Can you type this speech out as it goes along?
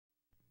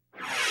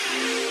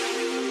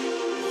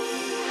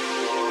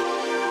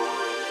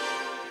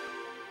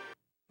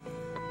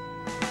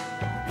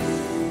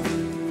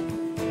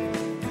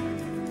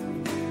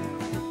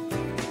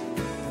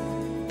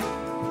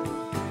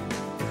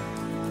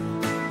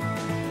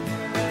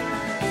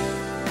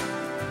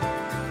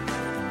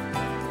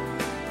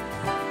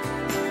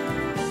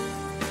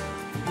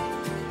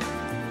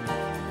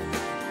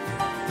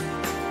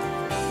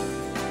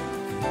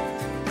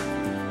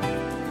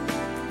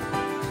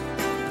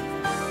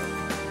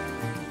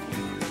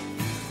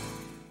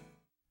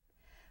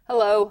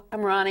Hello,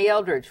 I'm Ronnie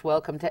Eldridge.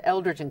 Welcome to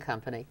Eldridge and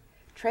Company.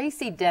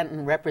 Tracey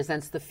Denton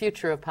represents the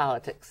future of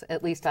politics.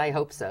 At least I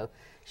hope so.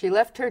 She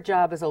left her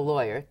job as a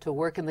lawyer to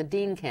work in the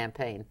Dean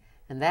campaign,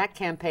 and that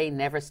campaign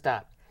never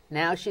stopped.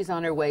 Now she's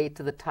on her way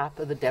to the top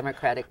of the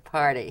Democratic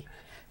Party.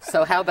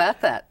 So how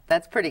about that?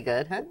 That's pretty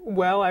good, huh?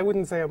 Well, I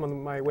wouldn't say I'm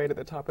on my way to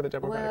the top of the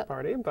Democratic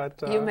Party,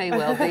 but... You may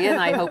well be, and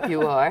I hope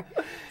you are.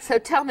 So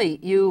tell me,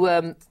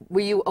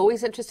 were you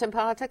always interested in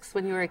politics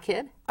when you were a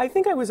kid? I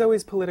think I was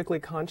always politically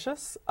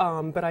conscious,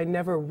 but I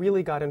never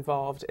really got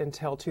involved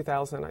until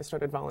 2000. I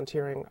started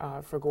volunteering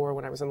for Gore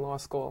when I was in law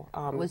school.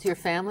 Was your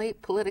family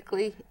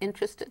politically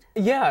interested?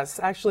 Yes,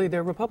 actually,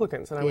 they're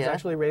Republicans, and I was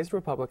actually raised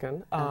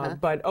Republican,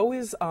 but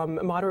always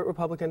moderate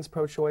Republicans,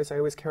 pro-choice. I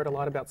always cared a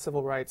lot about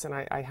civil rights, and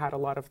I had a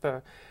lot of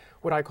the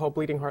what I call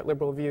bleeding heart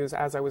liberal views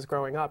as I was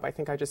growing up. I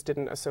think I just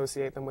didn't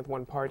associate them with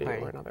one party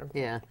or another.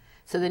 Yeah.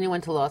 So then you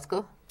went to law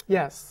school?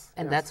 Yes.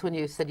 And that's when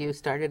you said you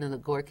started in the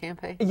Gore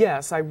campaign?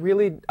 Yes, I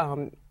really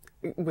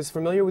was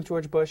familiar with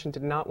George Bush and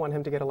did not want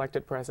him to get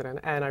elected president,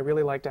 and I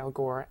really liked Al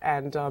Gore.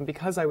 And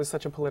because I was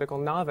such a political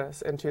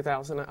novice in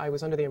 2000, I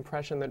was under the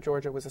impression that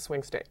Georgia was a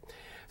swing state.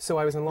 So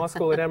I was in law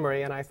school at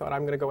Emory, and I thought,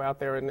 I'm going to go out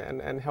there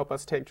and help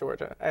us take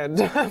Georgia.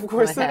 And of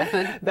course,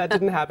 that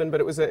didn't happen,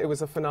 but it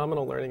was a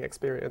phenomenal learning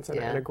experience and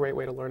a great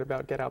way to learn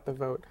about get out the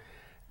vote.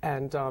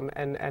 And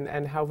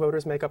how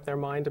voters make up their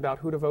mind about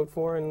who to vote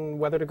for and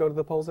whether to go to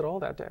the polls at all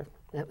that day.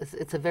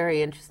 It's a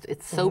very interesting,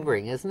 it's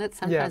sobering, isn't it?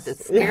 Sometimes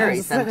it's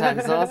scary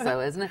sometimes also,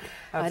 isn't it?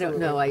 Absolutely. I don't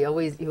know,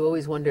 you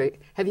always wonder,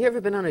 have you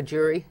ever been on a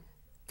jury?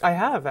 I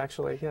have,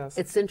 actually, yes.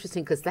 It's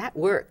interesting because that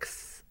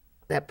works,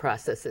 that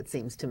process, it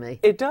seems to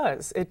me. It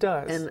does, it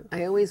does. And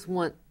I always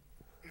want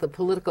the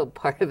political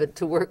part of it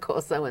to work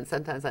also, and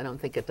sometimes I don't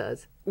think it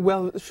does.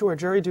 Well, sure,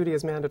 jury duty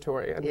is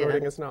mandatory and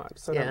voting is not,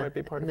 so that might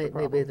be part of the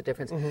problem. Maybe the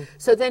difference.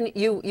 So then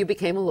you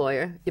became a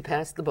lawyer, you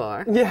passed the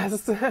bar.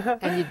 Yes.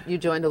 And you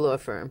joined a law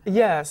firm.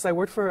 Yes, I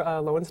worked for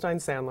Lowenstein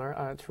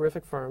Sandler, a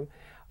terrific firm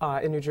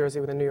in New Jersey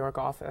with a New York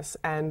office.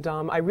 And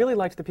I really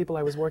liked the people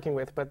I was working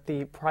with, but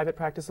the private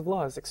practice of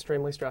law is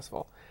extremely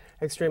stressful,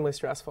 extremely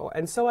stressful.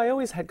 And so I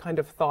always had kind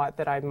of thought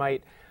that I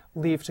might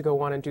leave to go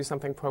on and do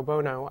something pro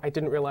bono. I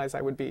didn't realize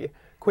I would be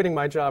quitting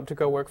my job to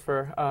go work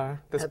for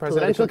this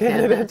presidential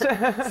candidate.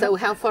 So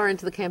how far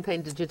into the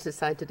campaign did you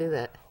decide to do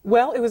that?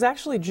 Well, it was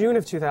actually June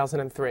of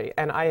 2003,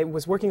 and I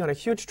was working on a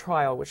huge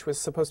trial, which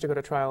was supposed to go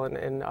to trial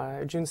in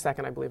June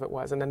 2nd, I believe it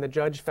was, and then the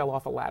judge fell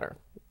off a ladder.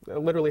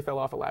 Literally fell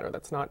off a ladder.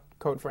 That's not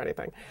code for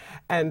anything.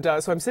 And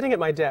so I'm sitting at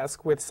my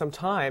desk with some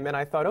time, and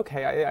I thought,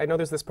 okay, I know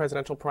there's this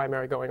presidential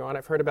primary going on.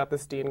 I've heard about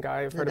this Dean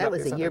guy. I've heard about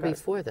that was a year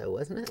before, though,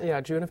 wasn't it? Yeah,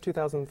 June of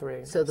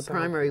 2003. So the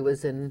primary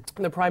was in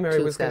The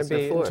primary was going to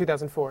be in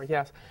 2004,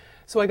 yes.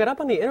 So I got up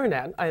on the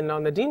internet, and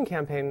on the Dean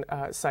campaign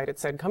site, it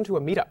said, come to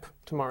a meetup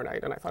tomorrow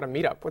night. And I thought, a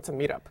meetup? What's a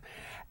meetup?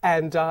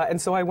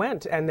 And so I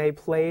went, and they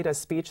played a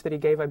speech that he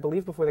gave, I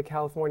believe, before the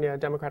California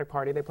Democratic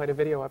Party. They played a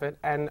video of it,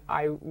 and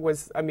I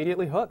was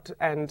immediately hooked.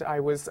 And I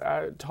was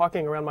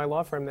talking around my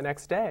law firm the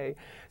next day,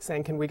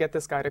 saying, can we get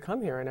this guy to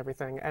come here and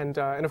everything? And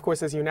of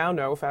course, as you now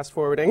know, fast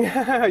forwarding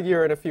a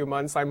year and a few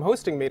months, I'm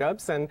hosting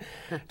meetups, and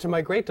to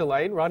my great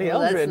delight, Ronnie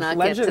Eldridge,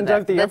 legend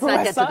of the Upper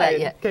West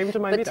Side, came to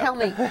my meetup. But tell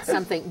me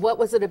something. What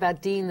was it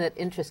about Dean that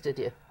interested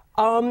you?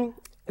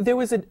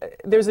 There's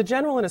a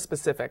general and a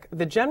specific.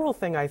 The general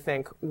thing, I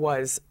think,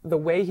 was the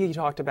way he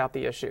talked about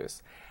the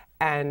issues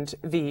and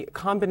the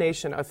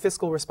combination of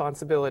fiscal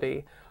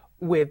responsibility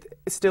with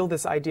still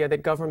this idea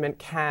that government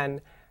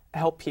can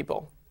help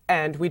people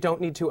and we don't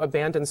need to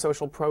abandon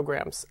social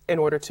programs in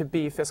order to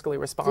be fiscally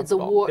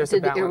responsible.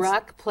 Did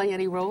Iraq play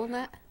any role in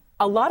that?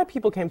 A lot of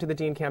people came to the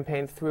Dean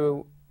campaign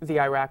through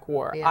the Iraq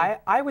War. Yeah.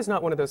 I was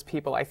not one of those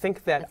people. I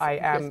think that I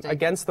am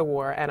against the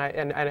war, and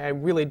I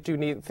really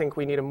do think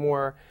we need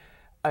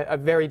a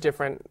very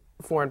different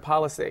foreign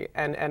policy,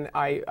 and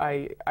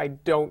I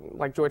don't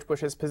like George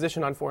Bush's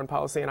position on foreign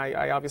policy, and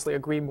I obviously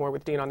agree more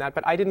with Dean on that,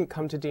 but I didn't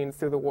come to Dean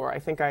through the war. I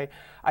think I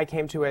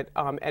came to it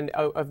and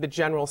of the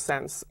general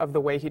sense of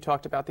the way he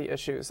talked about the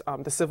issues.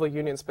 The civil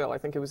unions bill, I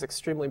think it was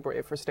extremely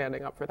brave for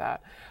standing up for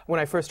that. When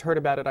I first heard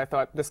about it, I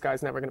thought, this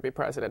guy's never going to be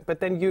president.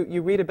 But then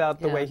you read about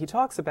the way he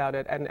talks about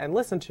it and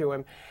listen to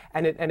him,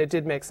 and it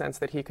did make sense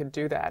that he could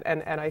do that.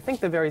 And I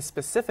think the very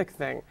specific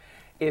thing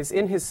is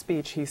in his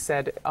speech, he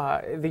said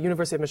the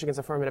University of Michigan's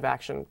affirmative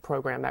action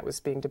program that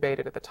was being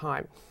debated at the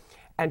time.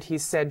 And he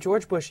said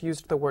George Bush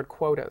used the word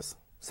quotas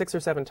 6 or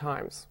 7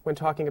 times when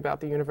talking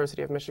about the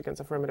University of Michigan's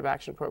affirmative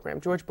action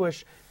program. George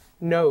Bush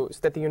knows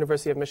that the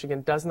University of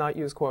Michigan does not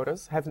use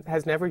quotas,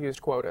 has never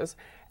used quotas,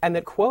 and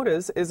that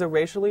quotas is a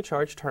racially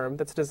charged term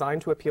that's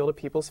designed to appeal to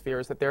people's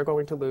fears that they're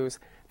going to lose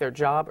their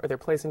job or their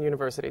place in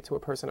university to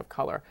a person of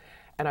color.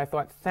 And I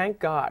thought, thank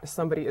God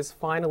somebody is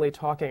finally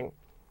talking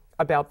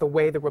about the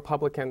way the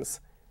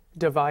Republicans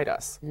divide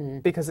us,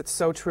 because it's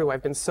so true.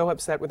 I've been so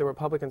upset with the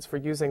Republicans for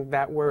using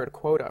that word,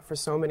 quota, for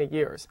so many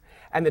years.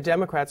 And the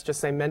Democrats just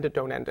say, mend it,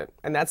 don't end it.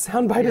 And that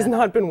soundbite has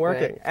not been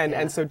working. Right.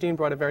 And so Dean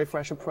brought a very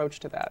fresh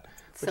approach to that,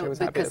 which I was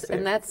happy to see.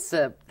 And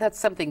that's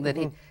something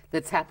that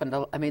that's happened,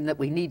 I mean, that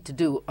we need to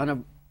do on a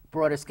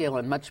broader scale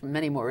on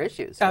many more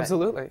issues. Right?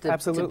 Absolutely,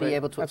 absolutely. To be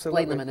able to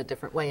explain them in a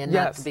different way and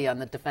yes. not to be on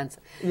the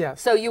defensive.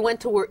 Yes. So you went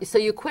to work, so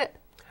you quit.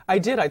 I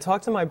did. I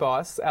talked to my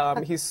boss.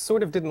 He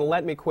sort of didn't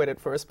let me quit at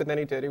first, but then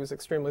he did. He was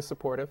extremely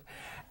supportive.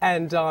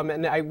 And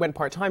I went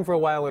part-time for a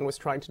while and was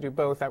trying to do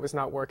both. That was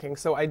not working.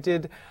 So I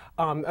did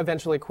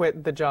eventually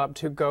quit the job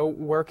to go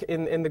work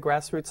in the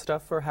grassroots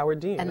stuff for Howard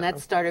Dean. And that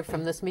started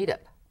from this meetup.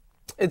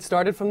 It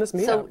started from this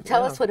meetup. So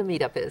tell us what a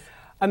meetup is.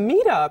 A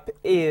meetup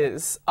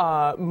is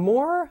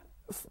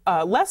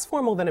less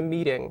formal than a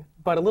meeting,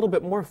 but a little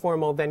bit more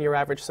formal than your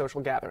average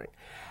social gathering.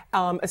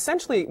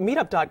 Essentially,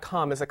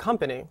 meetup.com is a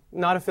company,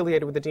 not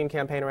affiliated with the Dean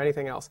campaign or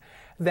anything else,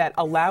 that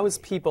allows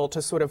people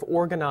to sort of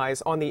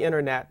organize on the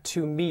internet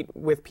to meet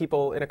with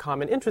people in a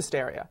common interest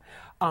area.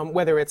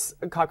 Whether it's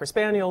Cocker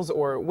Spaniels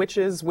or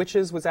witches.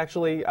 Witchcraft was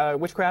actually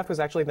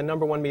the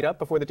 #1 meetup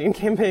before the Dean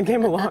campaign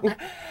came along.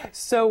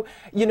 So,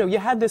 you know, you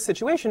had this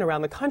situation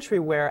around the country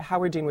where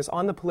Howard Dean was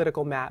on the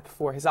political map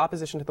for his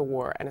opposition to the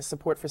war and his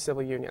support for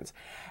civil unions.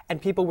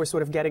 And people were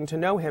sort of getting to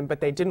know him,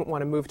 but they didn't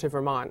want to move to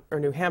Vermont or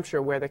New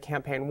Hampshire where the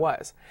campaign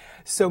was.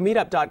 So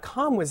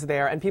meetup.com was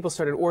there, and people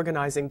started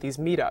organizing these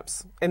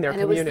meetups in their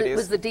communities. It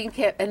was the Dean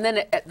campaign,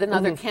 and then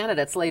other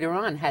candidates later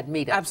on had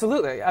meetups.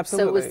 Absolutely,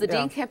 absolutely. So was the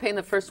Dean campaign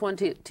the first one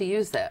to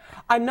use that?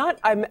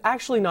 I'm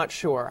actually not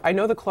sure. I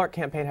know the Clark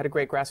campaign had a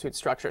great grassroots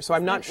structure, so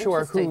I'm not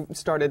sure who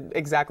started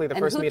exactly the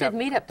first meetup. And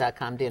who did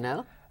meetup.com, do you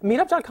know?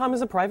 Meetup.com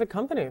is a private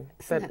company.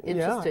 Interesting.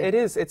 Yeah, it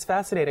is. It's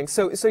fascinating.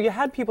 So you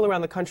had people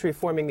around the country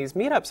forming these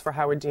meetups for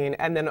Howard Dean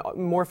and then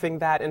morphing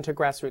that into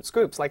grassroots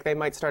groups. Like they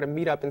might start a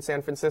meetup in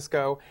San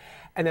Francisco,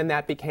 and then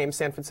that became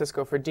San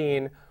Francisco for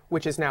Dean,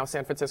 which is now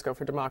San Francisco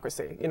for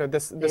Democracy, you know,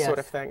 this yes. sort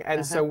of thing.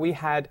 And so we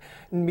had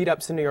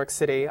meetups in New York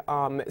City.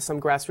 Some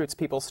grassroots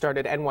people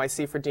started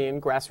NYC for Dean,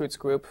 grassroots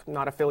group,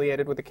 not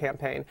affiliated with the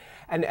campaign.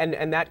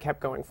 And that kept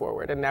going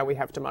forward. And now we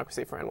have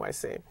Democracy for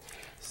NYC.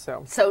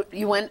 So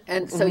you went,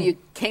 and so you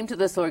came to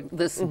this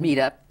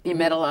meetup. You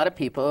met a lot of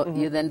people.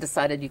 You then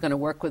decided you're going to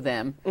work with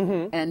them.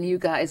 And you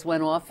guys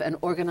went off and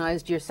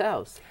organized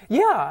yourselves.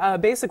 Yeah,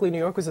 basically New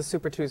York was a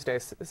Super Tuesday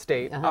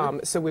state.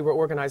 So we were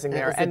organizing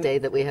there. It was the day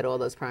that we had all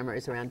those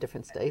primaries around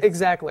different states.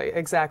 Exactly.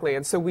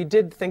 And so we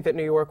did think that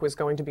New York was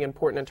going to be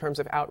important in terms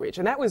of outreach.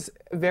 And that was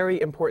very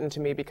important to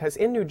me because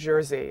in New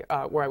Jersey,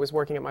 where I was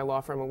working at my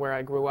law firm and where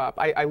I grew up,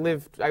 I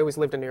always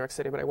lived in New York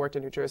City, but I worked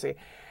in New Jersey.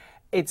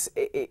 It's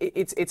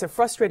a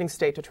frustrating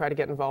state to try to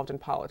get involved in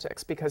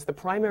politics because the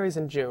primary's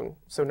in June,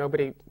 so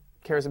nobody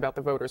cares about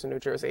the voters in New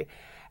Jersey.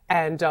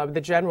 And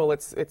the general,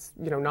 it's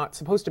not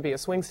supposed to be a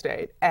swing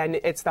state, and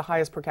it's the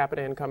highest per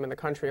capita income in the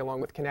country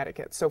along with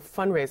Connecticut. So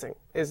fundraising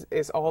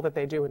is all that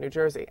they do in New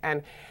Jersey.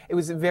 And it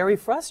was very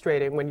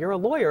frustrating when you're a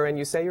lawyer and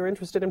you say you're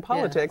interested in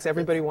politics,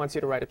 everybody wants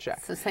you to write a check.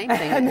 It's the same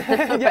thing.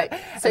 Right.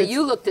 So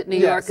you looked at New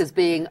York as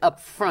being up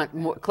front,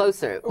 more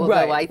closer.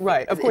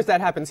 Right. Of course, that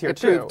happens here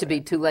too. It proved to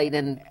be too late,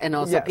 and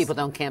also people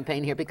don't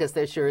campaign here because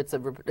they're sure it's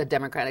a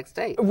Democratic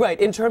state. Right.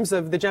 In terms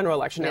of the general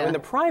election. Now, in the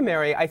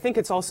primary, I think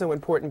it's also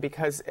important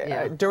because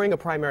during a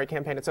primary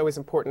campaign, it's always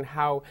important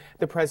how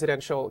the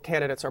presidential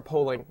candidates are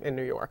polling in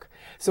New York.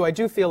 So I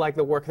do feel like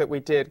the work that we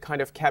did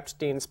kind of kept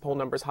Dean's poll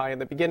numbers high in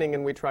the beginning,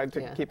 and we tried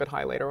to keep it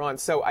high later on.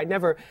 So I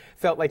never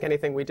felt like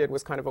anything we did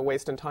was kind of a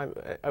waste of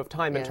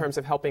time in terms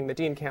of helping the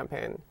Dean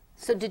campaign.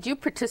 So did you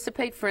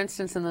participate, for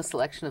instance, in the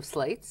selection of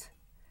slates,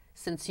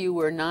 since you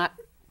were not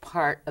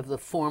part of the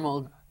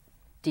formal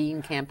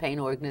Dean campaign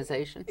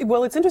organization?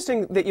 Well, it's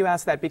interesting that you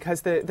asked that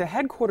because the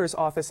headquarters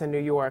office in New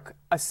York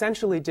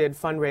essentially did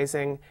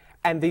fundraising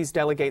and these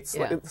delegate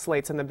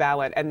slates in the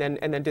ballot, and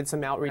then did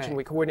some outreach, and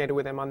we coordinated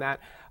with them on that,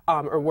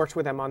 or worked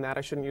with them on that.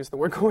 I shouldn't use the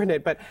word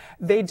coordinate, but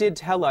they did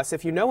tell us,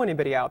 if you know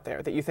anybody out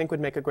there that you think would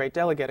make a great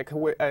delegate,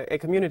 a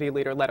community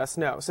leader, let us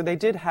know. So they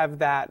did have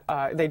that.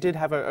 They did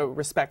have a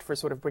respect for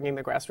sort of bringing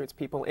the grassroots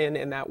people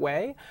in that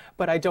way,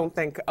 but I don't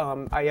think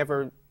I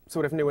ever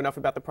sort of knew enough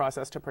about the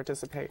process to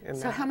participate in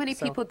that. So how many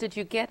people did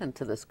you get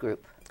into this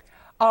group?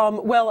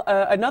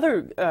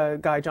 Another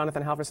guy,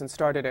 Jonathan Halverson,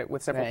 started it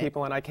with several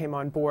people, and I came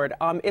on board.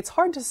 It's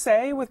hard to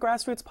say with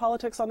grassroots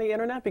politics on the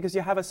internet because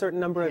you have a certain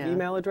number of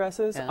email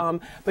addresses.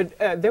 But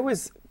there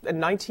was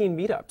 19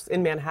 meetups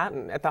in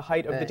Manhattan at the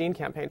height of the Dean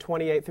campaign,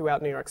 28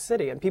 throughout New York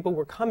City, and people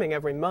were coming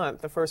every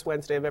month, the first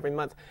Wednesday of every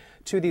month,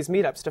 to these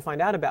meetups to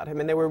find out about him,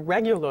 and they were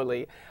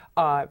regularly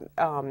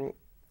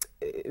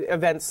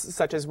events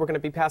such as we're going to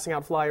be passing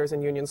out flyers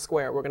in Union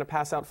Square, we're going to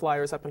pass out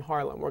flyers up in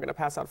Harlem, we're going to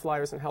pass out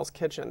flyers in Hell's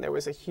Kitchen. There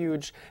was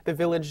the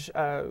Village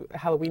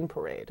Halloween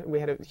parade.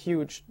 We had a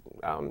huge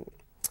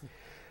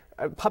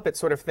a puppet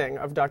sort of thing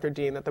of Dr.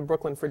 Dean that the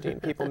Brooklyn for Dean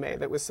people made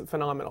that was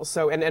phenomenal.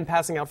 So, and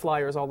passing out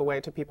flyers all the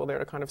way to people there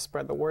to kind of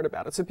spread the word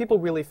about it. So people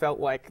really felt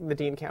like the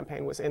Dean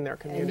campaign was in their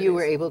communities. And you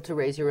were able to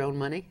raise your own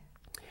money?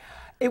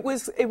 It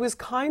was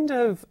kind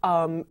of,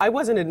 I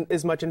wasn't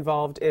as much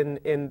involved in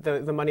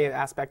the money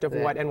aspect of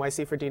what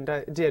NYC for Dean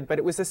did, but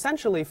it was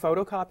essentially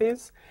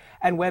photocopies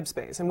and web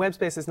space. And web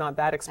space is not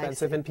that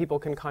expensive, and people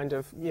can kind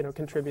of,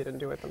 contribute and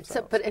do it themselves.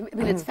 So, but I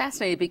mean, it's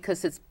fascinating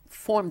because it's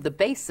formed the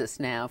basis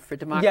now for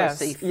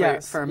Democracy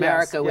for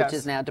America, which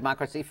is now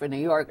Democracy for New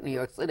York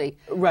City,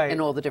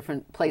 and all the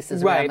different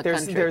places around the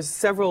country. There's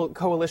several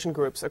coalition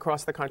groups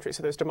across the country.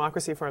 So there's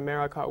Democracy for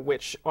America,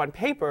 which on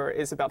paper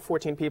is about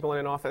 14 people in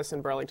an office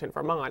in Burlington,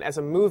 Vermont. As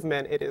a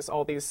movement, it is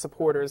all these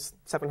supporters,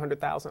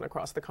 700,000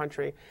 across the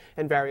country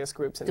in various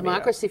groups.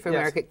 Democracy for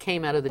America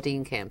came out of the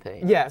Dean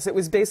campaign. Yes, it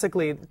was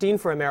basically, Dean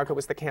for America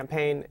was the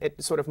campaign.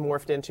 It sort of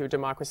morphed into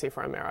Democracy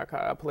for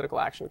America, a political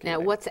action committee.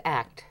 Now, what's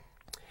ACT?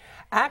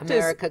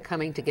 America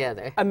Coming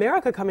Together.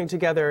 America Coming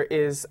Together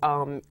is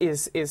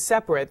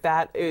separate.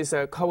 That is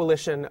a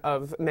coalition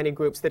of many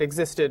groups that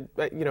existed,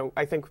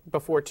 I think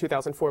before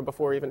 2004,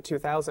 before even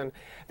 2000,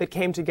 that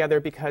came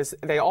together because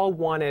they all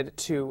wanted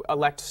to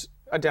elect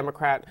a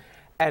Democrat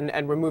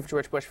and remove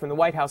George Bush from the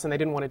White House, and they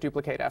didn't want to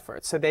duplicate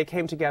efforts. So they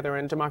came together,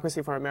 and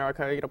Democracy for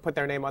America, put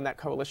their name on that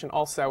coalition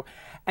also.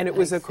 And it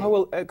was a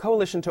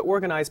coalition to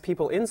organize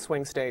people in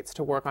swing states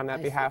to work on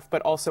that behalf,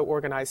 but also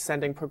organize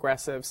sending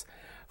progressives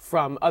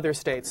from other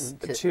states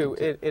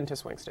into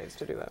swing states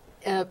to do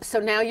that. So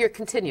now you're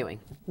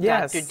continuing.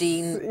 Yes. Dr.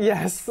 Dean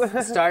yes.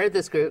 started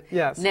this group.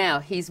 Yes. Now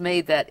he's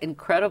made that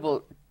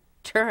incredible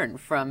turn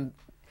from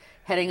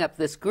heading up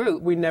this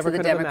group to the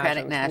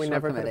Democratic National Committee. We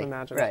never could have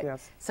imagined,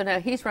 yes. So now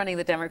he's running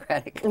the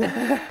Democratic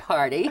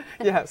Party.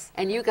 Yes.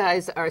 And you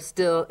guys are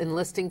still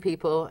enlisting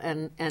people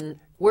and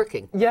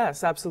working.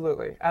 Yes,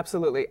 absolutely.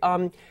 Absolutely.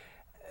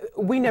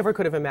 We never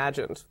could have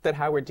imagined that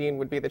Howard Dean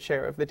would be the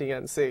chair of the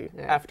DNC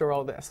after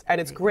all this.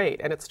 And it's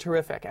great, and it's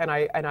terrific. And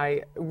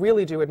I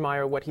really do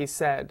admire what he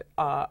said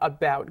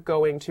about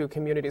going to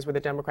communities where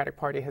the Democratic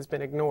Party has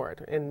been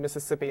ignored in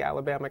Mississippi,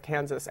 Alabama,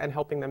 Kansas, and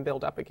helping them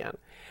build up again.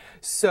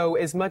 So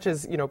as much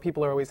as,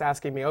 people are always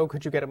asking me, oh,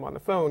 could you get him on the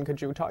phone?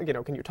 Could you talk,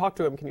 can you talk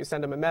to him? Can you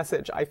send him a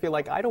message? I feel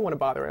like I don't want to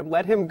bother him.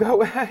 Let him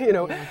go,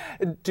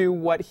 do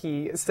what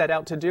he set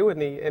out to do at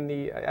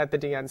the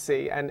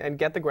DNC and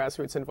get the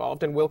grassroots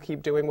involved, and we'll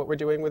keep doing what we're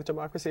doing with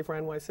Democracy for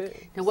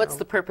NYC. Now, what's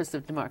the purpose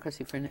of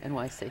Democracy for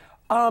NYC?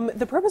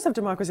 The purpose of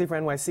Democracy for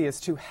NYC is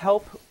to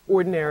help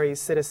ordinary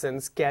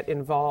citizens get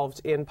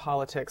involved in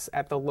politics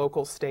at the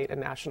local, state,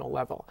 and national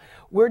level.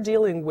 We're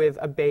dealing with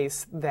a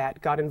base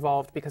that got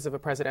involved because of a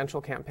presidential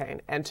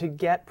campaign, and to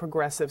get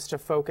progressives to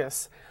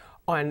focus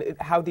on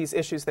how these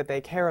issues that they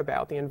care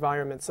about, the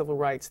environment, civil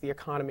rights, the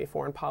economy,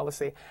 foreign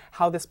policy,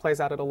 how this plays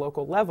out at a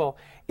local level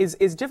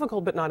is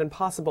difficult but not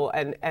impossible.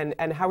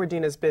 And Howard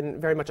Dean has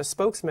been very much a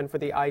spokesman for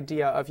the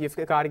idea of you've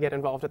got to get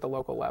involved at the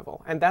local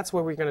level. And that's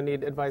where we're going to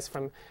need advice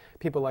from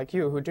people like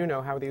you who do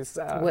know how these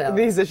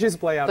issues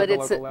play out at the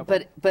local level.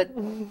 But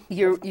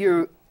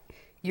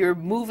you're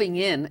moving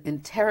in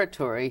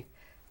territory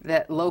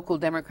that local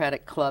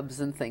Democratic clubs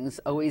and things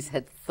always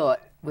had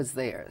thought was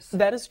theirs.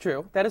 That is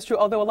true. That is true.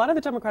 Although a lot of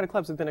the Democratic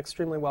clubs have been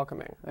extremely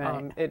welcoming.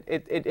 Right.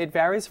 It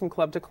varies from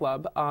club to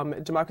club.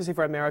 Democracy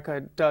for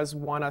America does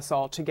want us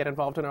all to get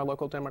involved in our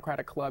local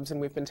Democratic clubs,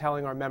 and we've been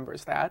telling our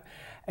members that.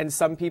 And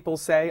some people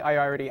say, I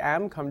already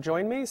am, come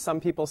join me. Some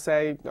people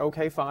say,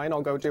 okay, fine,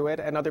 I'll go do it.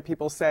 And other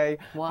people say,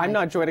 why? I'm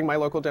not joining my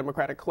local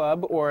Democratic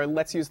club, or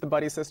let's use the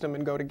buddy system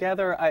and go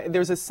together.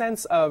 There's a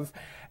sense of,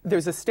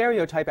 there's a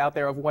stereotype out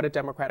there of what a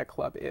Democratic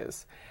club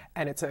is.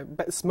 And it's a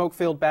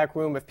smoke-filled back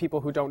room of people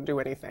who don't do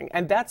anything.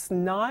 And that's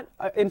not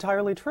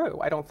entirely true,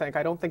 I don't think.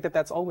 I don't think that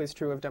that's always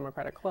true of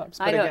Democratic clubs.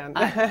 But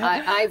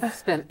I've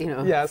spent,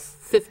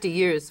 50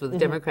 years with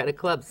Democratic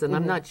clubs, and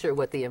I'm not sure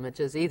what the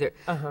image is either.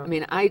 I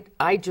mean,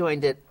 I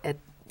joined it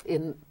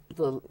in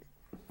the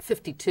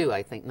 52,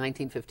 I think,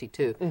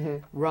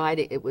 1952. Right,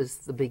 it was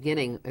the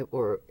beginning,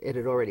 or it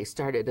had already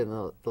started in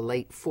the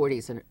late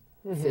 40s and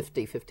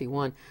 50,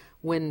 51,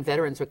 when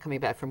veterans were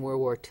coming back from World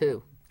War II.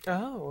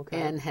 Oh,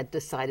 okay. And had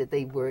decided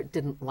they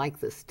didn't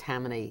like this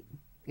Tammany,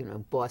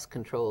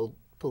 boss-controlled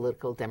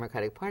political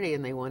Democratic Party,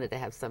 and they wanted to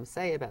have some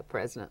say about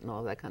president and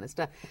all that kind of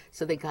stuff.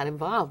 So they got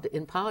involved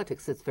in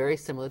politics. It's very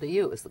similar to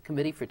you. It was the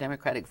Committee for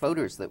Democratic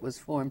Voters that was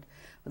formed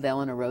with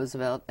Eleanor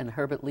Roosevelt and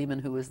Herbert Lehman,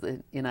 who was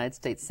the United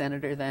States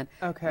Senator then,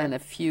 and a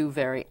few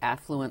very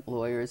affluent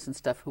lawyers and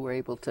stuff who were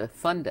able to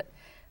fund it.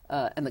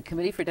 And the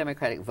Committee for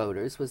Democratic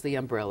Voters was the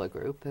umbrella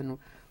group. And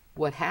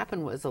what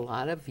happened was a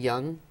lot of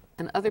young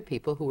and other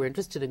people who were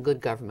interested in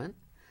good government,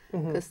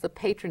 because the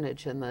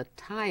patronage and the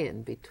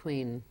tie-in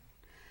between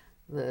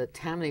the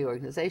Tammany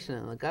organization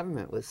and the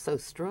government was so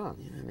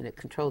strong. I mean, it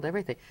controlled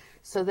everything.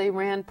 So they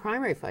ran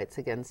primary fights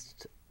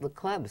against the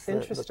clubs.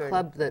 The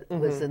club that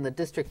was in the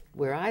district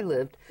where I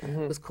lived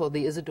was called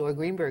the Isidore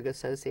Greenberg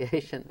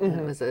Association. And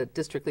it was a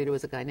district leader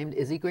was a guy named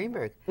Izzy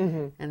Greenberg.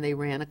 And they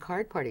ran a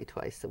card party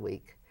twice a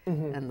week.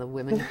 And the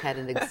women had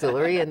an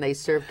auxiliary, and they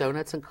served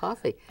donuts and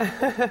coffee.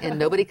 And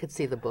nobody could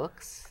see the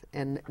books,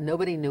 and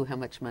nobody knew how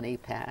much money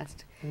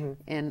passed.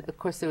 And, of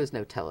course, there was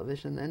no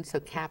television then, so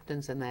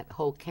captains and that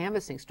whole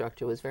canvassing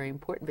structure was very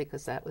important,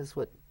 because that was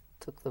what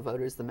took the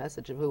voters the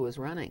message of who was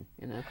running,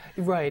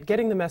 Right.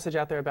 Getting the message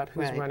out there about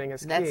who's running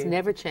is key. That's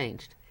never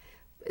changed.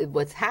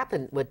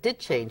 What did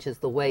change is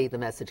the way the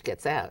message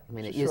gets out. I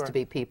mean, it used to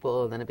be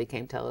people, and then it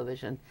became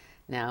television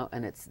now,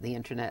 and it's the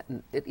internet,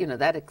 and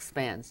that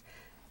expands.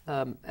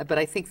 But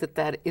I think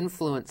that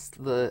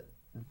influenced the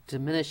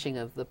diminishing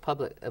of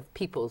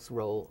people's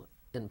role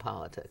in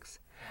politics.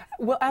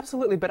 Well,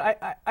 absolutely, but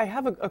I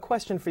have a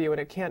question for you,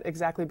 and it can't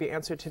exactly be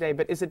answered today,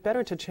 but is it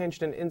better to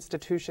change an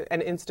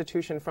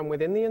institution from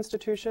within the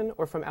institution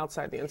or from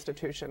outside the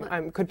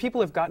institution? Could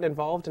people have gotten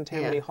involved in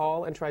Tammany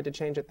Hall and tried to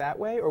change it that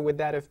way, or would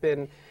that have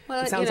been,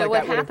 well, it sounds like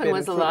what happened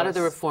was a lot of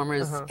the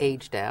reformers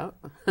aged out.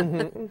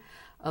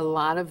 A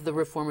lot of the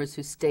reformers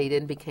who stayed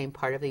in became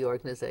part of the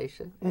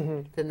organization.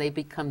 Then they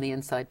become the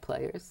inside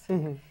players.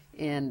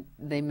 And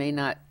they may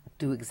not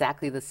do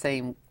exactly the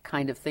same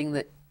kind of thing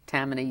that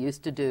Tammany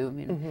used to do. I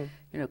mean,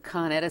 you know,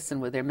 Con Edison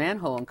with their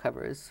manhole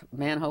covers,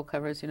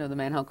 you know, the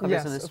manhole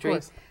covers in the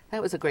street. That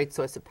was a great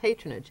source of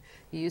patronage.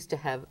 You used to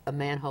have a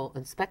manhole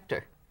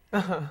inspector.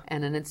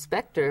 And an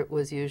inspector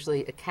was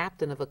usually a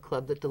captain of a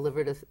club that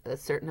delivered a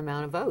certain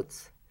amount of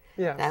votes.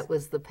 That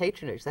was the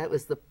patronage. That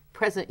was the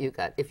present you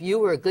got. If you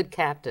were a good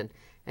captain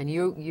and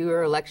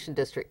your election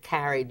district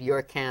carried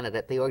your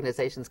candidate, the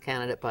organization's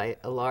candidate, by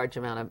a large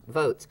amount of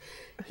votes,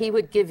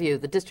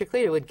 the district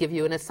leader would give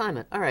you an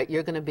assignment. All right,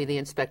 you're going to be the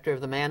inspector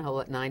of the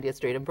manhole at 90th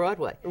Street and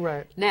Broadway.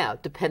 Right. Now,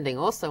 depending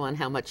also on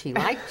how much he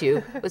liked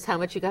you, was how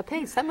much you got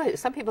paid.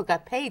 Some people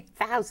got paid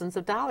thousands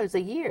of dollars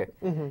a year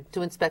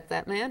to inspect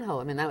that manhole.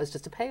 I mean, that was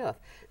just a payoff.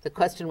 The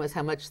question was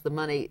how much the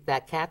money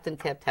that captain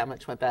kept, how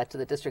much went back to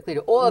the district leader.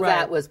 All of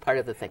that was part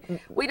of the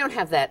thing. We don't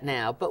have that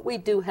now, but we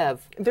do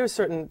have... There's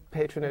certain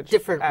patronage.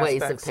 Different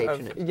ways of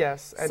patronage.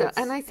 Yes.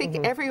 And I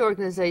think every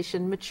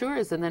organization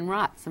matures and then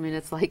rots. I mean,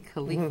 it's like a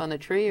leaf on a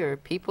tree, or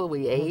people,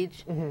 we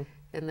age, and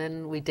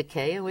then we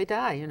decay and we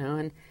die, you know.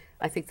 And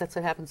I think that's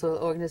what happens with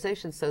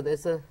organizations. So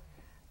there's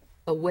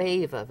a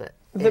wave of it.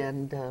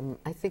 And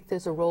I think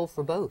there's a role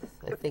for both.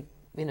 I think,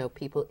 you know,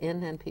 people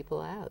in and people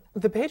out.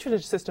 The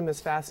patronage system is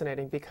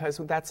fascinating because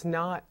that's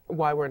not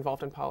why we're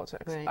involved in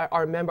politics. Right.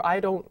 I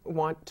don't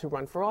want to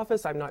run for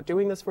office. I'm not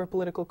doing this for a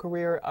political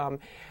career.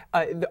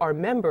 Our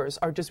members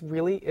are just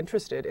really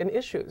interested in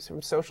issues,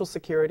 from social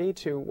security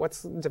to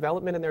what's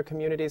development in their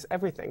communities,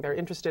 everything. They're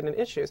interested in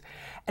issues.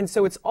 And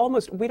so it's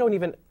almost, I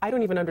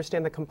don't even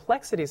understand the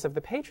complexities of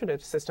the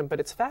patronage system, but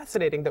it's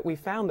fascinating that we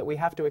found that we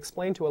have to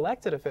explain to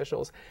elected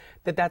officials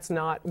that that's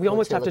not, we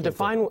almost have to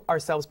define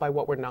ourselves by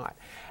what we're not.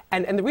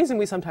 And the reason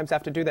we sometimes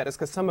have to do that is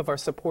because some of our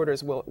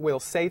supporters will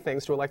say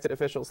things to elected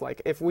officials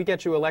like, if we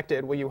get you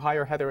elected, will you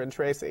hire Heather and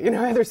Tracey? You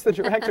know, Heather's the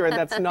director, and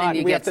that's not,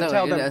 we have to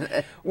tell them,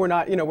 we're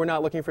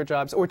not looking for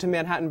jobs. Or to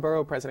Manhattan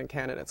Borough President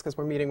candidates, because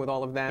we're meeting with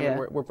all of them,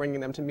 and we're bringing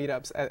them to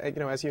meetups,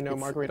 as you know,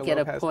 Margarita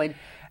Lopez.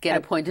 Get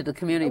appointed to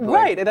community board.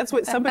 Right, and that's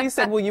what somebody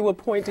said, will you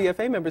appoint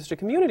DFA members to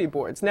community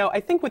boards? Now, I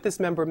think what this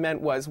member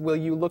meant was, will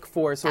you look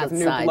for sort of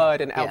new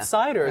blood and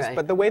outsiders?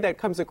 But the way that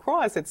comes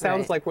across, it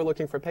sounds like we're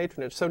looking for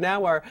patronage. So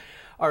now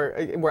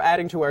we're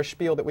adding to our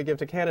spiel that we give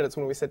to candidates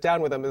when we sit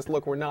down with them is,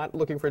 look, we're not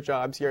looking for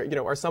jobs.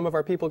 Are some of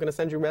our people going to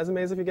send you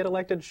resumes if you get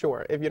elected?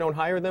 Sure. If you don't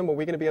hire them, are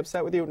we going to be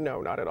upset with you?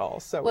 No, not at all.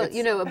 So, well,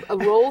 you know, a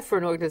role for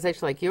an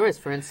organization like yours,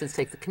 for instance,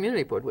 take the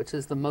community board, which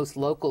is the most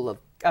local of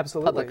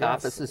public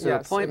offices or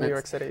appointments. In New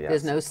York City,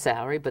 There's no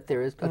salary, but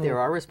there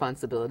are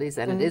responsibilities,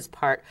 and it is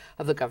part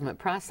of the government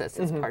process.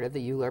 It's part of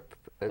the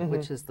ULURP,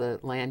 which is the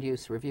land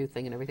use review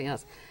thing and everything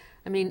else.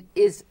 I mean,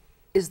 is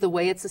the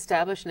way it's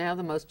established now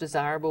the most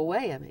desirable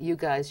way? I mean, you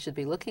guys should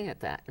be looking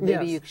at that.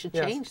 Maybe you should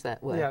change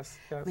that way.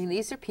 I mean,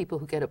 these are people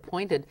who get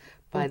appointed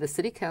by the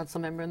city council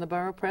member and the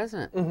borough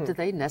president. Do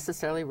they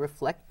necessarily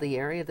reflect the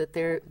area that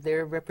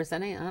they're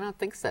representing? I don't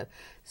think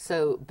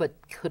so. But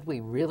could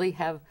we really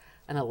have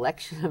an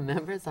election of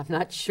members? I'm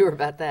not sure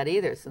about that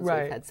either, since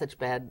we've had such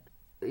bad,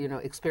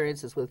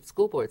 experiences with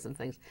school boards and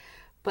things.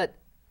 But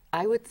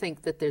I would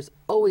think that there's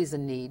always a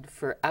need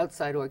for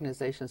outside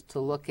organizations to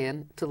look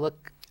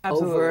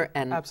over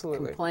and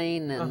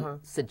complain and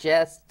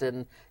suggest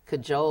and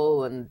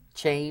cajole and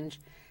change.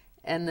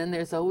 And then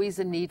there's always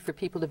a need for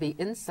people to be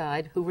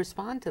inside who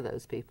respond to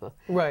those people.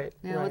 Right.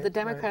 Now, with the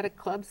Democratic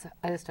clubs,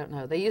 I just don't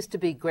know. They used to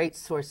be great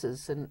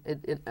sources, and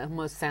it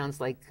almost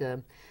sounds like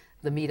the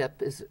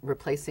meetup is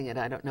replacing it.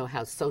 I don't know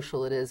how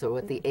social it is or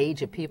what the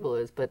age of people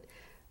is, but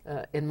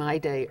in my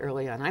day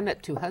early on, I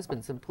met 2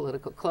 husbands in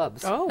political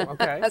clubs. Oh,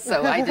 okay.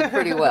 So I did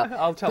pretty well.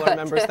 I'll tell our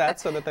members that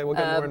so that they will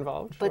get more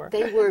involved. But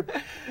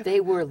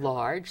they were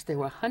large. There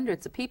were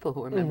hundreds of people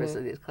who were members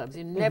of these clubs.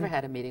 You never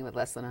had a meeting with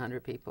less than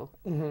 100 people.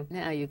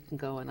 Now you can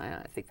go, and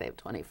I think they have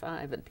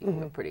 25, and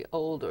people are pretty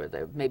old, or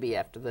they're maybe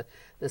after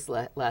this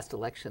last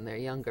election they're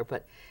younger.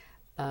 But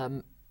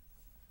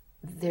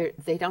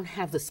they don't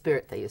have the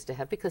spirit they used to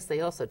have, because they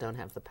also don't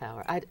have the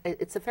power.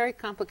 It's a very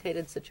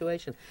complicated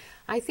situation.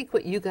 I think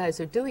what you guys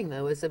are doing,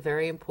 though, is a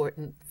very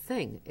important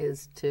thing,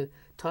 is to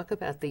talk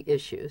about the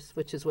issues,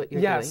 which is what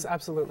you're doing. Yes,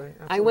 absolutely.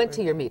 I went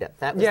to your meetup.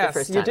 That was the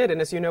first time. Yes, you did.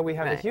 And as you know, we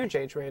have a huge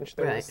age range.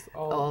 There was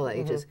all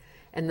ages.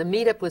 And the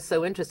meetup was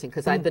so interesting,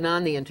 because I've been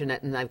on the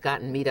internet and I've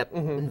gotten meetup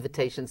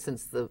invitations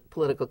since the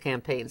political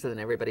campaigns, and then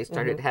everybody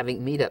started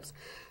having meetups.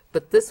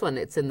 But this one,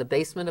 it's in the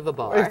basement of a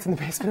bar. It's in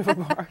the basement of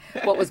a bar.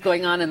 What was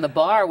going on in the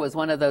bar was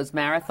one of those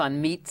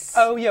marathon meets.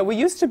 Oh yeah, we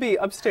used to be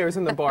upstairs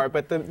in the bar,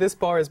 but this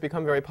bar has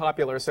become very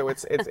popular. So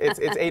it's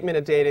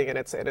 8-minute dating,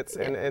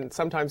 and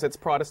sometimes it's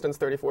Protestants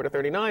 34 to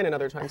 39, and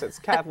other times it's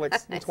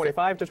Catholics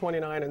 25 to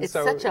 29, and it's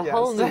such a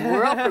whole new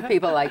world for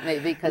people like me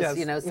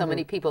because so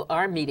many people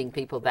are meeting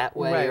people that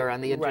way or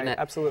on the internet. Right,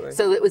 absolutely.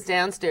 So it was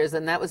downstairs,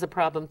 and that was a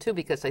problem too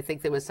because I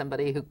think there was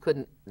somebody who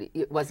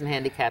wasn't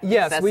handicapped.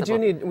 Yes,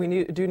 accessible.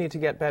 we do need to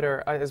get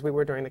better, as we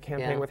were during the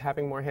campaign, with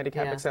having more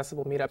handicap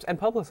accessible meetups and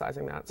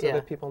publicizing that so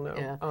that people know.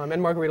 Yeah.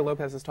 And Margarita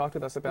Lopez has talked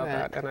with us about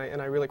that,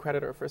 and I really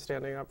credit her for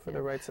standing up for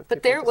the rights of people.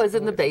 But there it was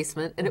in the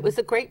basement, and it was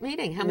a great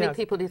meeting. How many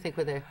people do you think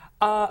were there?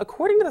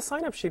 According to the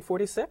sign-up sheet,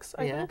 46,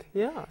 I think.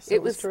 Yeah. So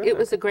it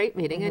was a great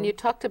meeting, and you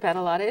talked about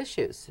a lot of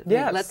issues.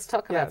 Yes. Let's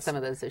talk about some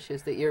of those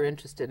issues that you're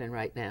interested in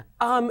right now.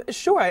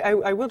 Sure.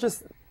 I will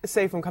just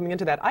say from coming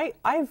into that,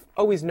 I've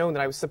always known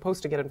that I was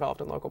supposed to get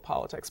involved in local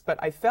politics, but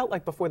I felt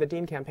like before the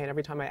Dean campaign,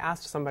 every time I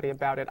asked somebody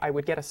about it, I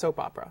would get a soap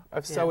opera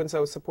of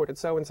so-and-so supported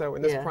so-and-so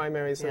in this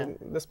primaries, and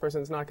this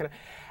person's not going to.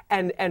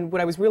 And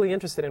what I was really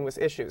interested in was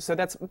issues. So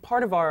that's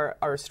part of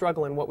our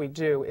struggle in what we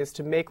do is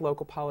to make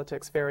local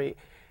politics very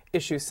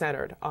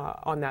issue-centered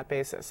on that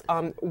basis.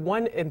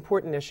 One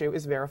important issue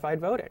is verified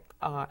voting.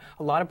 A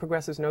lot of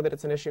progressives know that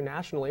it's an issue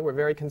nationally. We're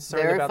very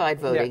concerned about... Verified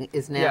voting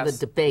is now the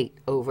debate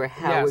over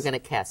how we're going to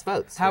cast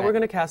votes. How we're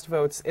going to cast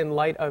votes in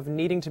light of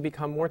needing to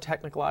become more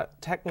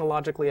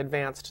technologically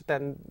advanced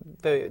than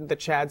the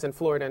Chads in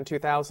Florida in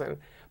 2000,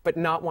 but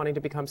not wanting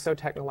to become so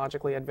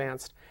technologically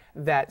advanced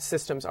that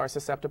systems are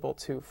susceptible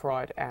to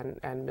fraud and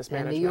mismanagement.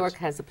 And New York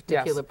has a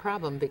particular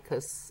problem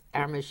because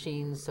our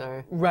machines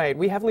are... Right,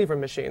 we have lever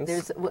machines.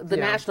 There's the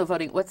national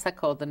voting, what's that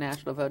called, the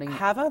national voting?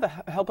 HAVA,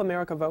 the Help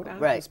America Vote Act,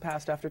 was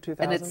passed after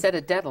 2000. And it set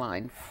a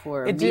deadline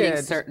for meeting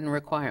certain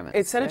requirements.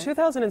 It set a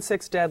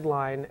 2006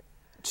 deadline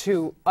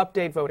to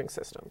update voting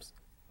systems.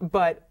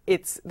 But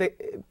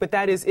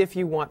that is if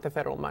you want the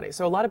federal money.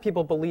 So a lot of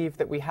people believe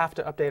that we have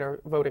to update our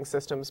voting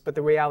systems, but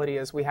the reality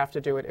is we have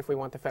to do it if we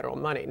want the federal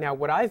money. Now,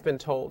 what I've been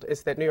told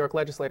is that New York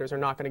legislators are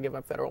not going to give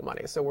up federal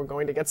money, so we're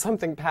going to get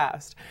something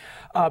passed.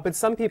 But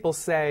some people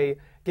say,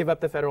 give up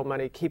the federal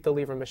money, keep the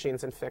lever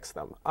machines, and fix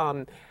them.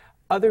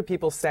 Other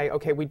people say,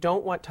 okay, we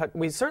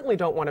certainly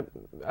don't want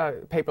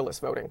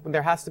paperless voting.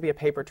 There has to be a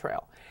paper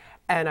trail.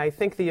 And I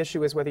think the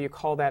issue is whether you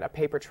call that a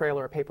paper trail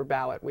or a paper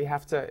ballot.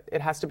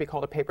 It has to be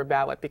called a paper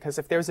ballot because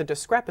if there's a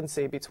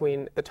discrepancy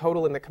between the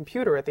total in the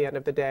computer at the end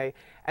of the day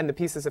and the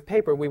pieces of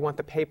paper, we want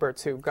the paper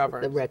to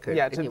govern. The record.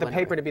 Yeah, the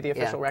paper to be the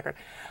official record.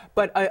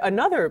 But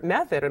another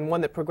method, and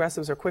one that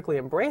progressives are quickly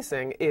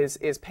embracing, is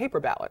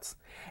paper ballots.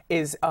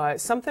 Is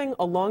something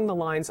along the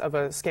lines of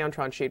a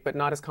Scantron sheet, but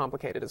not as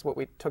complicated as what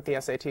we took the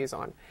SATs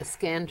on. A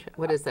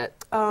what is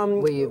that?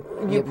 Where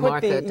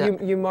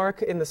you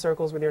mark in the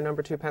circles with your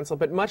number 2 pencil,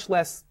 but much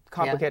less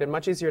complicated,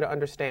 much easier to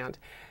understand.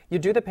 You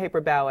do the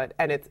paper ballot,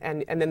 and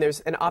then there's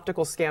an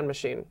optical scan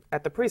machine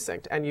at the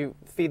precinct, and you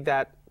feed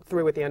that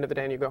through at the end of the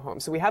day, and you go home.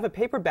 So we have a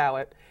paper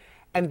ballot,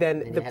 and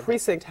then the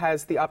precinct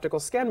has the optical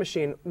scan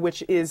machine,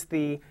 which is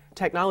the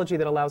technology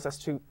that allows us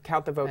to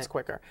count the votes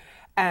quicker.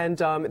 And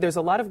there's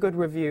a lot of good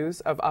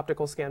reviews of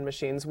optical scan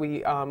machines.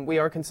 We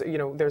are,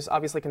 there's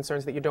obviously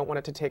concerns that you don't want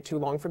it to take too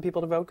long for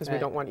people to vote because we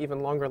don't want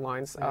even longer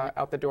lines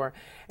out the door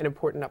in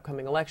important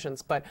upcoming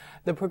elections. But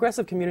the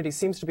progressive community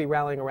seems to be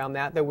rallying around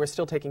that, though we're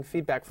still taking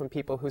feedback from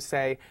people who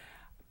say,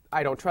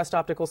 I don't trust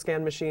optical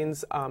scan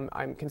machines.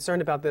 I'm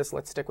concerned about this.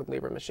 Let's stick with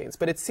lever machines.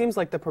 But it seems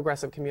like the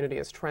progressive community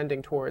is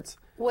trending towards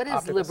What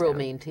does liberal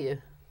mean to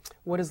you?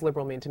 What does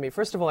liberal mean to me?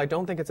 First of all, I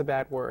don't think it's a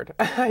bad word.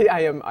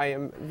 I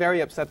am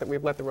very upset that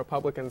we've let the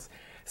Republicans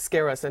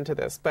scare us into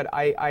this. But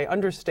I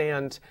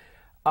understand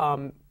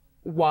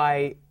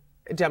why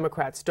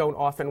Democrats don't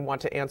often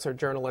want to answer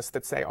journalists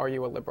that say, are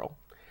you a liberal?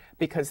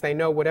 Because they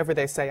know whatever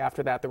they say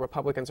after that, the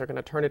Republicans are going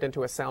to turn it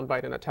into a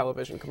soundbite in a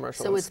television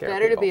commercial. So it's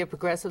better to be a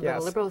progressive than a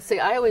liberal? See,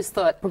 I always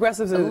thought a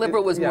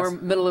liberal was more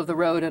middle of the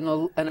road and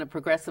a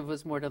progressive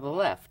was more to the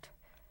left.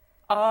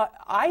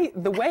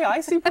 The way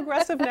I see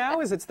progressive now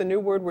is it's the new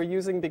word we're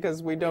using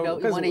because we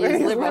don't want to use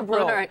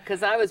liberal.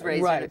 Because I was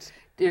raised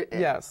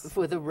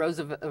with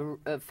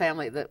a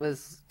family that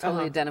was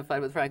totally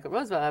identified with Franklin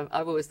Roosevelt.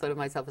 I've always thought of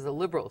myself as a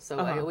liberal. So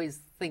I always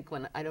think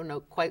when I don't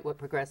know quite what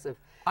progressive.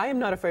 I am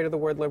not afraid of the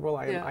word liberal.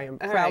 I am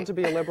proud to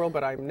be a liberal,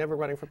 but I'm never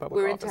running for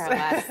public office. We're into our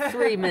last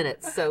 3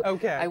 minutes. So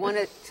I want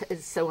to.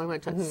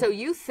 So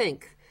you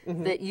think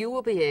that you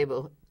will be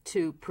able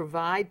to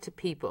provide to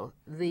people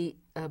the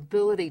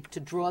ability to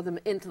draw them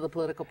into the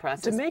political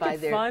process. To make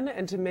it fun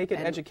and to make it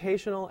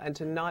educational and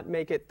to not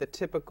make it the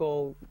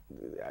typical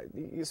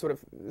sort of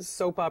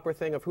soap opera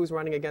thing of who's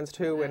running against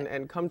who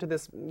and come to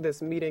this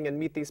meeting and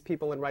meet these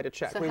people and write a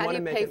check. So how do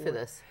you pay for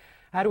this?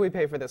 How do we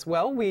pay for this?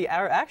 Well, we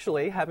are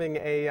actually having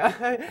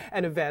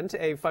an event,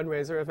 a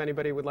fundraiser, if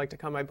anybody would like to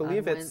come. I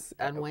believe it's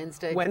on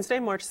Wednesday? Wednesday,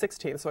 March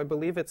 16th, so I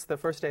believe it's the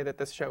first day that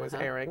this show is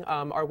airing.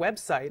 Our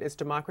website is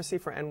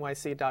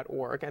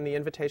democracyfornyc.org, and the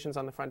invitation's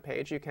on the front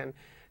page. You can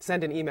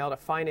send an email to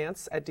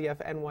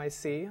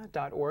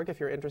finance@dfnyc.org if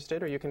you're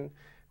interested, or you can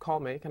call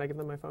me. Can I give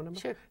them my phone number?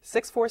 Sure.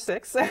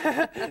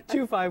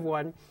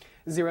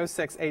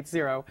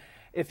 646-251-0680.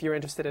 If you're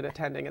interested in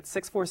attending, it's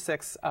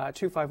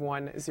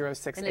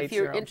 646-251-0680. And if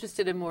you're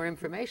interested in more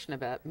information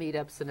about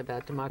meetups and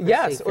about democracy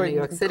yes, for or New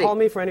York City. Call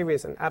me for any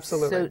reason.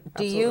 Absolutely. So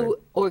do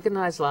you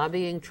organize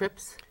lobbying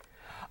trips?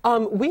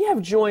 We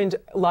have joined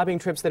lobbying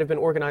trips that have been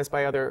organized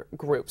by other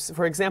groups.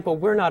 For example,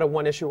 we're not a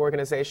one-issue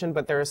organization,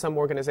 but there are some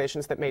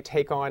organizations that may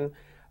take on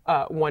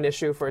one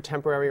issue for a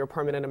temporary or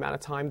permanent amount of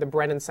time. The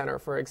Brennan Center,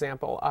 for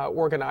example,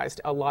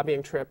 organized a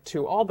lobbying trip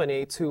to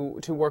Albany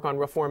to work on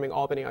reforming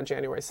Albany on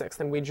January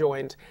 6th. And we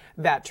joined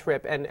that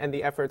trip and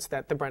the efforts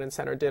that the Brennan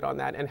Center did on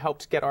that and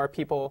helped get our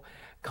people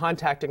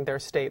contacting their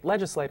state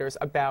legislators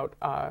about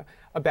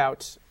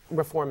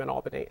reform in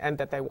Albany and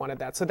that they wanted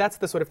that. So that's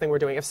the sort of thing we're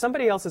doing. If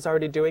somebody else is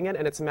already doing it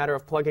and it's a matter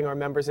of plugging our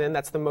members in,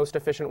 that's the most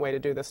efficient way to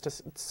do this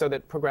so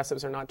that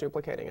progressives are not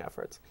duplicating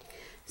efforts.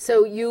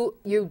 So your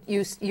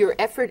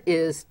effort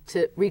is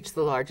to reach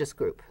the largest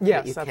group.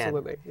 Yes, that you can.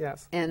 absolutely.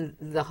 Yes. And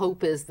the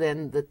hope is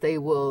then that they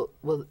will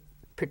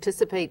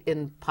participate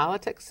in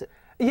politics.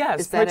 Yes,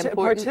 is that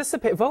important?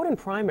 Participate. Vote in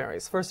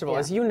primaries, first of all. Yeah.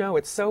 As you know,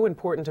 it's so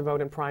important to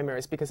vote in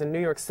primaries because in New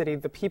York City,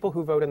 the people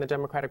who vote in the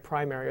Democratic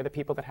primary are the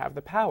people that have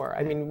the power.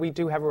 I mean, we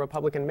do have a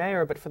Republican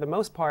mayor, but for the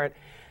most part,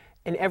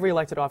 in every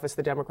elected office,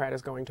 the Democrat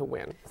is going to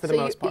win for the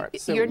most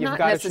part. So you're not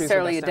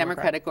necessarily a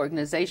Democratic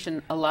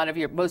organization.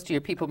 Most of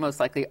your people most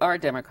likely are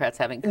Democrats,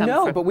 having come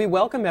No, from. but we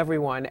welcome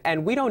everyone,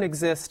 and we don't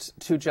exist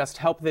to just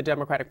help the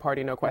Democratic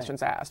Party, no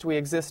questions asked. We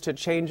exist to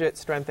change it,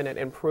 strengthen it,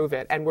 improve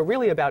it, and we're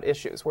really about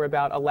issues. We're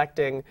about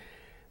electing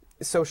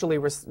socially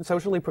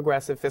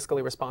progressive,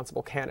 fiscally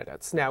responsible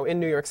candidates. Now,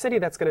 in New York City,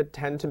 that's going to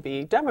tend to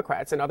be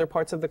Democrats. In other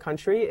parts of the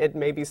country, it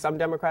may be some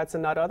Democrats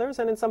and not others,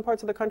 and in some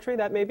parts of the country,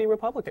 that may be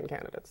Republican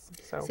candidates.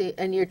 So. See,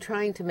 and you're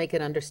trying to make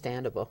it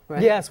understandable,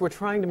 right? Yes, we're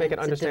trying to make it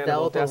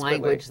understandable. To develop a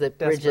language that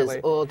bridges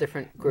all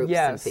different groups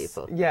and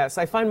people. Yes,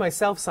 I find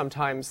myself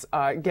sometimes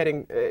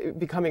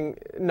becoming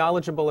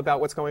knowledgeable about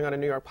what's going on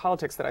in New York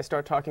politics. That I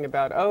start talking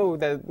about,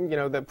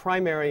 the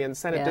primary in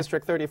Senate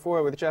District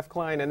 34 with Jeff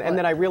Klein, and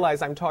then I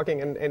realize I'm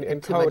talking in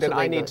code, and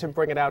I need to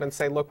bring it out and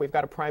say, look, we've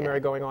got a primary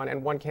going on,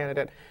 and one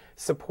candidate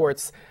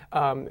supports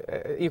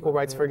equal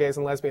rights for gays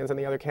and lesbians, and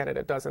the other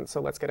candidate doesn't. So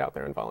let's get out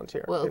there and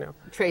volunteer. Well,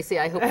 Tracey,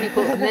 I hope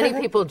many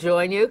people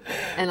join you,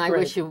 and I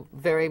wish you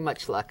very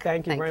much luck.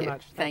 Thank you very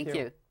much. Thank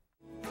you.